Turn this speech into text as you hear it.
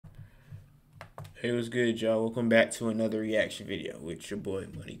Hey, what's good, y'all? Welcome back to another reaction video with your boy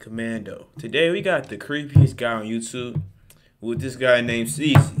Money Commando. Today we got the creepiest guy on YouTube with this guy named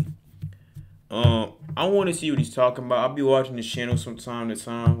cobsy. I want to see what he's talking about. I'll be watching this channel from time to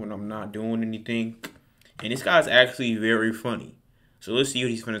time when I'm not doing anything, and this guy's actually very funny. So let's see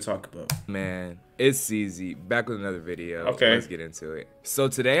what he's gonna talk about. Man, it's easy. Back with another video. Okay. Let's get into it. So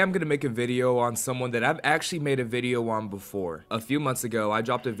today I'm gonna make a video on someone that I've actually made a video on before. A few months ago, I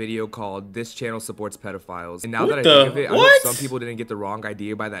dropped a video called "This Channel Supports Pedophiles." And now that I think of it, I hope some people didn't get the wrong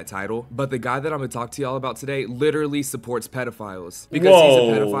idea by that title. But the guy that I'm gonna talk to y'all about today literally supports pedophiles because he's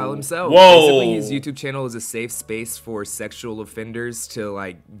a pedophile himself. Basically, his YouTube channel is a safe space for sexual offenders to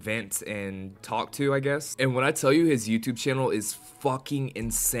like vent and talk to, I guess. And when I tell you his YouTube channel is fucking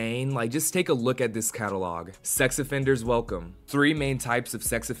insane, like just take a look at this catalog. Sex offenders welcome. 3 main types of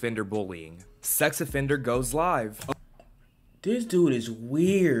sex offender bullying. Sex offender goes live. This dude is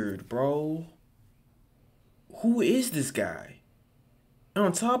weird, bro. Who is this guy? And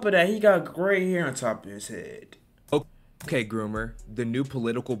on top of that, he got gray hair on top of his head. Okay, groomer, the new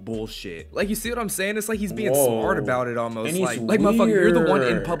political bullshit. Like, you see what I'm saying? It's like he's being smart about it almost. Like motherfucker, you're the one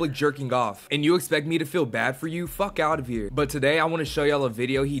in public jerking off, and you expect me to feel bad for you? Fuck out of here. But today, I want to show y'all a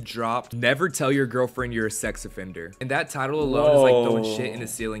video he dropped. Never tell your girlfriend you're a sex offender. And that title alone is like throwing shit in a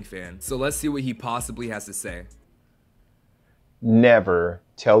ceiling fan. So let's see what he possibly has to say. Never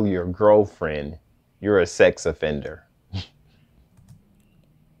tell your girlfriend you're a sex offender.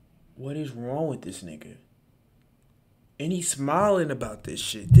 What is wrong with this nigga? And he's smiling about this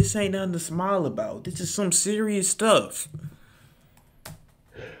shit. This ain't nothing to smile about. This is some serious stuff.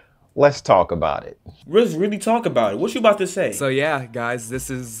 Let's talk about it. Let's really talk about it. What you about to say? So yeah, guys,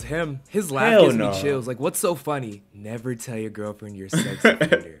 this is him. His laugh gives me chills. Like, what's so funny? Never tell your girlfriend you're a sex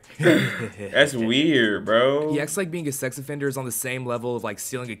offender. That's weird, bro. He acts like being a sex offender is on the same level of like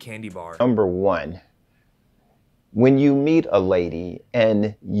stealing a candy bar. Number one, when you meet a lady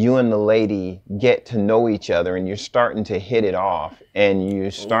and you and the lady get to know each other and you're starting to hit it off and you're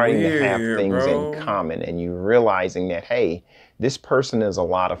starting to have things in common and you're realizing that, hey, this person is a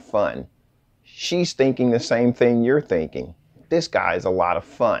lot of fun. She's thinking the same thing you're thinking. This guy is a lot of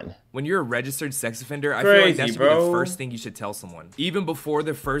fun. When you're a registered sex offender, I feel like that should be the first thing you should tell someone. Even before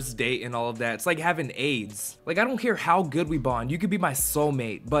the first date and all of that. It's like having AIDS. Like, I don't care how good we bond. You could be my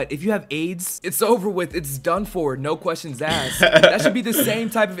soulmate. But if you have AIDS, it's over with. It's done for. No questions asked. That should be the same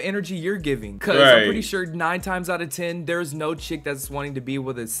type of energy you're giving. Because I'm pretty sure 9 times out of 10, there's no chick that's wanting to be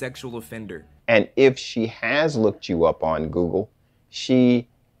with a sexual offender. And if she has looked you up on Google, she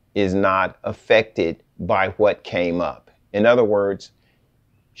is not affected by what came up. In other words,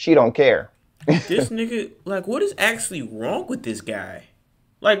 she don't care. This nigga, like, what is actually wrong with this guy?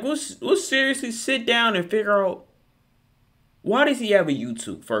 Like, let's seriously sit down and figure out, why does he have a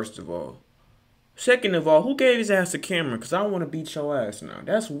YouTube, first of all? Second of all, who gave his ass a camera? Because I want to beat your ass now.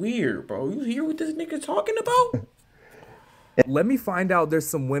 That's weird, bro. You hear what this nigga talking about? Let me find out there's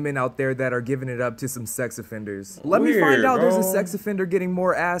some women out there that are giving it up to some sex offenders. Let me find out there's a sex offender getting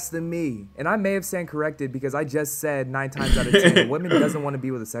more ass than me. And I may have stand corrected because I just said 9 times out of 10 a woman doesn't want to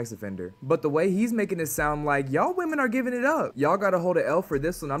be with a sex offender. But the way he's making it sound like y'all women are giving it up. Y'all gotta hold an L for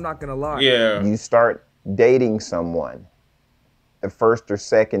this one, I'm not gonna lie. Yeah. You start dating someone. The first or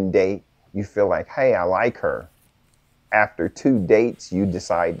second date, you feel like, hey, I like her. After 2 dates, you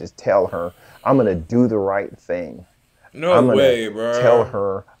decide to tell her, I'm gonna do the right thing. No way, bro. Tell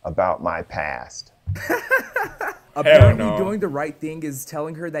her about my past. Apparently doing the right thing is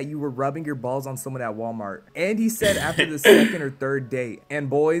telling her that you were rubbing your balls on someone at Walmart. And he said after the second or third date. And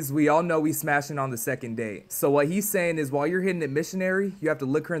boys, we all know we smashing on the second date. So what he's saying is while you're hitting it missionary, you have to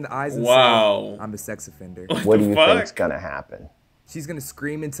look her in the eyes and say, I'm a sex offender. What do you think's gonna happen? She's gonna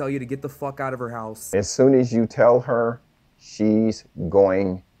scream and tell you to get the fuck out of her house. As soon as you tell her, she's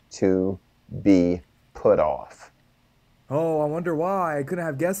going to be put off. Oh, I wonder why. I couldn't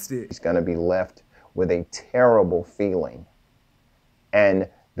have guessed it. He's going to be left with a terrible feeling. And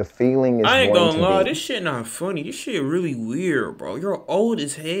the feeling is I ain't gonna lie, this shit not funny. This shit really weird, bro. You're old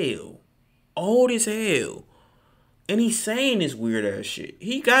as hell. Old as hell. And he's saying this weird ass shit.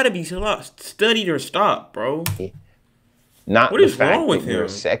 He gotta be studied or stopped, bro. Not what is wrong with him? You're a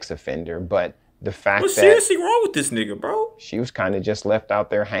sex offender, but the fact what's seriously wrong with this nigga, bro? She was kind of just left out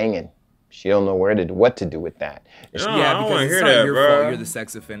there hanging. She don't know what to do with that. Yeah, because it's not your fault you're the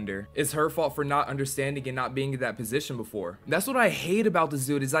sex offender. It's her fault for not understanding and not being in that position before. That's what I hate about this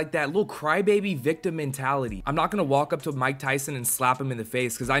dude, is like that little crybaby victim mentality. I'm not gonna walk up to Mike Tyson and slap him in the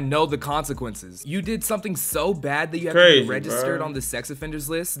face because I know the consequences. You did something so bad that you have to be registered on the sex offenders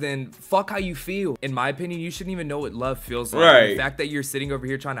list, then fuck how you feel. In my opinion, you shouldn't even know what love feels like. Right. The fact that you're sitting over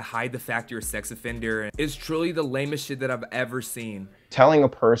here trying to hide the fact you're a sex offender is truly the lamest shit that I've ever seen. Telling a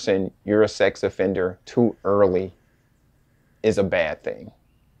person you're a sex offender too early is a bad thing.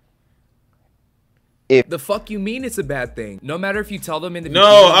 The fuck you mean it's a bad thing? No matter if you tell them in the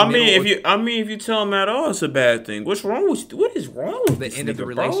if you tell them at all, it's a bad thing. What is wrong with the end of the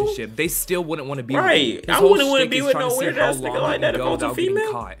relationship? Bro? They still wouldn't want to be right. with you. I wouldn't want to be with no weird ass nigga like that if I was a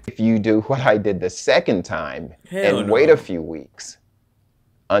female. If you do what I did the second time wait a few weeks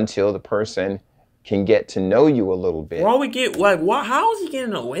until the person can get to know you a little bit. How is he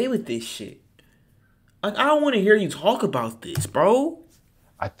getting away with this shit? Like, I don't want to hear you talk about this, bro.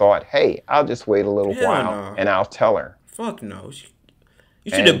 I thought, hey, I'll just wait a little while and I'll tell her. Fuck no.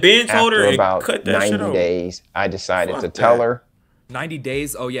 You should have been told her and cut that shit off. After about 90 days, I decided to tell her. 90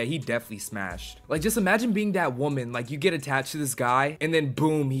 days? Oh yeah, he definitely smashed. Like, just imagine being that woman. Like, you get attached to this guy, and then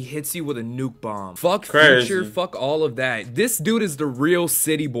boom, he hits you with a nuke bomb. Fuck Future, fuck all of that. This dude is the real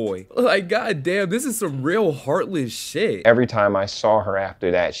city boy. Like, goddamn, this is some real heartless shit. Every time I saw her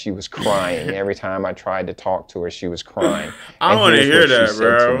after that, she was crying. Every time I tried to talk to her, she was crying. I want to hear that,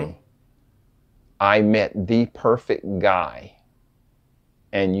 bro. I met the perfect guy,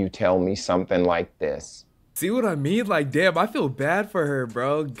 and you tell me something like this. See what I mean? Like, damn, I feel bad for her,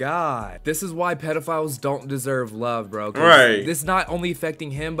 bro. God. This is why pedophiles don't deserve love, bro. Right. This is not only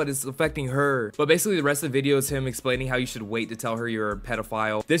affecting him, but it's affecting her. But basically, the rest of the video is him explaining how you should wait to tell her you're a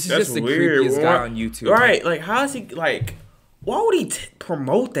pedophile. This is just the creepiest guy on YouTube. Right. Like, how is he, like, why would he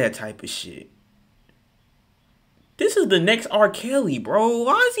promote that type of shit? This is the next R. Kelly, bro.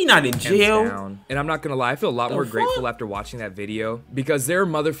 Why is he not in jail? And I'm not gonna lie, I feel a lot more grateful after watching that video, because there are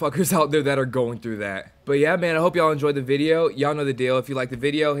motherfuckers out there that are going through that. But yeah, man, I hope y'all enjoyed the video. Y'all know the deal. If you like the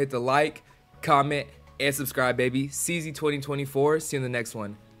video, hit the like, comment, and subscribe, baby. CZ 2024. See you in the next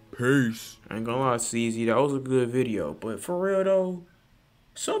one. Peace. I ain't gonna lie, CZ, that was a good video. But for real, though,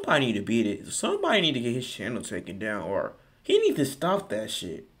 somebody need to beat it. Somebody need to get his channel taken down, or he need to stop that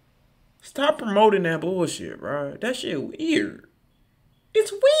shit. Stop promoting that bullshit, bro. That shit weird.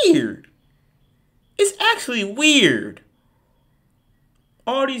 It's weird. It's actually weird.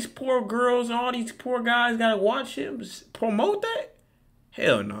 All these poor girls and all these poor guys gotta watch him promote that?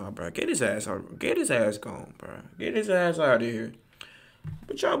 Hell no, bro. Get his ass out. Get his ass gone, bro. Get his ass out of here.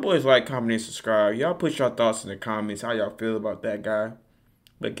 But y'all boys like, comment, and subscribe. Y'all put your thoughts in the comments, how y'all feel about that guy.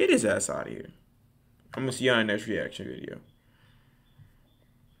 But get his ass out of here. I'm gonna see y'all in the next reaction video.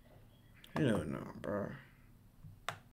 Hell no, bro.